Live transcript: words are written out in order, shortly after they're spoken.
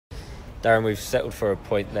Darren, we've settled for a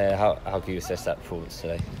point there. How can you assess that performance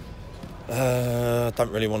today? I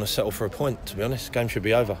don't really want to settle for a point, to be honest. Game should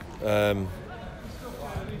be over.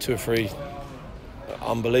 2 or 3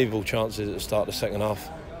 unbelievable chances at the start of the second half.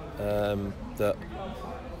 That,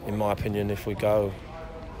 in my opinion, if we go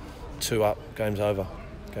 2 up, game's over.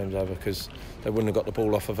 Game's over because they wouldn't have got the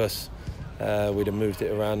ball off of us. We'd have moved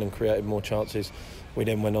it around and created more chances. We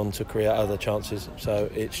then went on to create other chances. So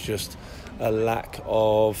it's just a lack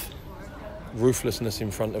of ruthlessness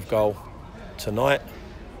in front of goal tonight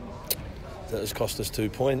that has cost us 2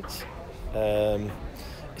 points.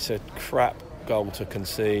 It's a crap goal to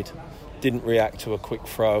concede. Didn't react to a quick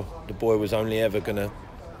throw. The boy was only ever going to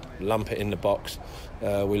lump it in the box.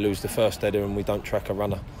 We lose the first header and we don't track a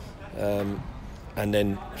runner. And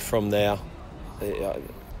then from there,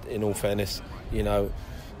 in all fairness, I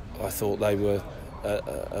thought they were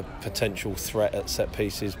a potential threat at set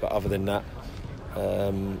pieces, but other than that,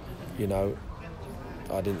 I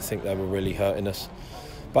didn't think they were really hurting us.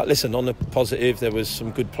 But listen, on the positive, there was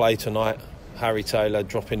some good play tonight. Harry Taylor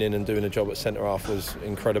dropping in and doing a job at centre half was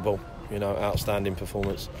incredible. Outstanding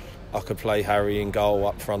performance. I could play Harry in goal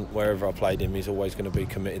up front wherever I played him. He's always going to be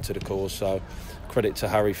committed to the cause. So credit to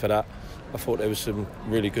Harry for that. I thought there was some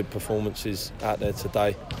really good performances out there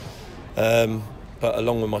today. But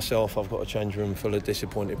along with myself, I've got a change room full of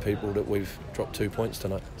disappointed people that we've dropped 2 points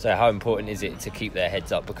tonight. So how important is it to keep their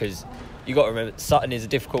heads up? Because you've got to remember, Sutton is a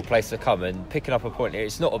difficult place to come, and picking up a point here,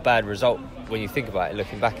 it's not a bad result when you think about it,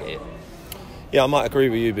 looking back at it. Yeah, I might agree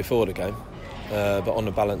with you before the game, but on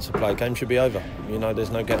the balance of play, game should be over.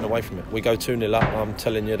 There's no getting away from it. We go 2-0 up, I'm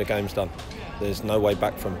telling you the game's done. There's no way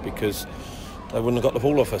back from it because they wouldn't have got the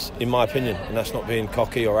ball off us, in my opinion, and that's not being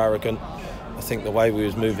cocky or arrogant. I think the way we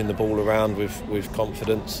was moving the ball around with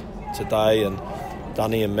confidence today, and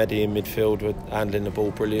Dunny and Mehdi in midfield were handling the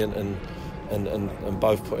ball brilliant and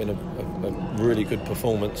both put in a really good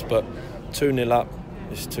performance. But 2-0 up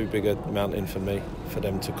is too big a mountain for me, for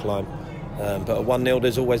them to climb. But at 1-0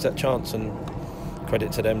 there's always that chance, and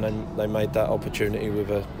credit to them, they made that opportunity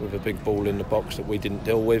with a big ball in the box that we didn't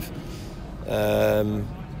deal with. Game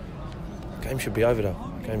should be over though.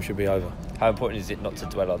 Game should be over. How important is it not to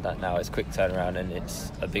dwell on that now? It's a quick turnaround and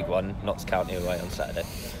it's a big one. Notts County away on Saturday.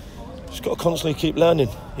 Just got to constantly keep learning.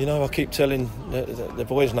 I keep telling the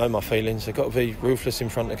boys know my feelings. They've got to be ruthless in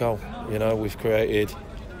front of goal. We've created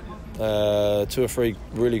 2 or 3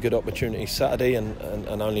 really good opportunities Saturday and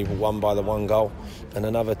only won by the 1 goal, and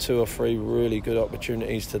another 2 or 3 really good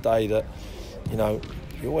opportunities today that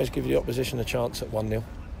you always give the opposition a chance at 1-0.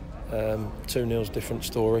 2-0's a different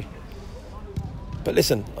story. But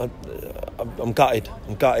listen, I'm gutted.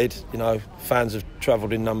 Fans have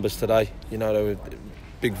travelled in numbers today. There were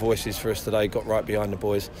big voices for us today, got right behind the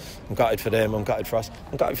boys. I'm gutted for them, I'm gutted for us.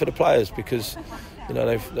 I'm gutted for the players because,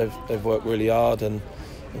 they've worked really hard, and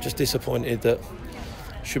I'm just disappointed that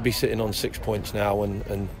should be sitting on 6 points now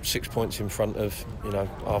and 6 points in front of,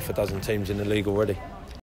 half a dozen teams in the league already.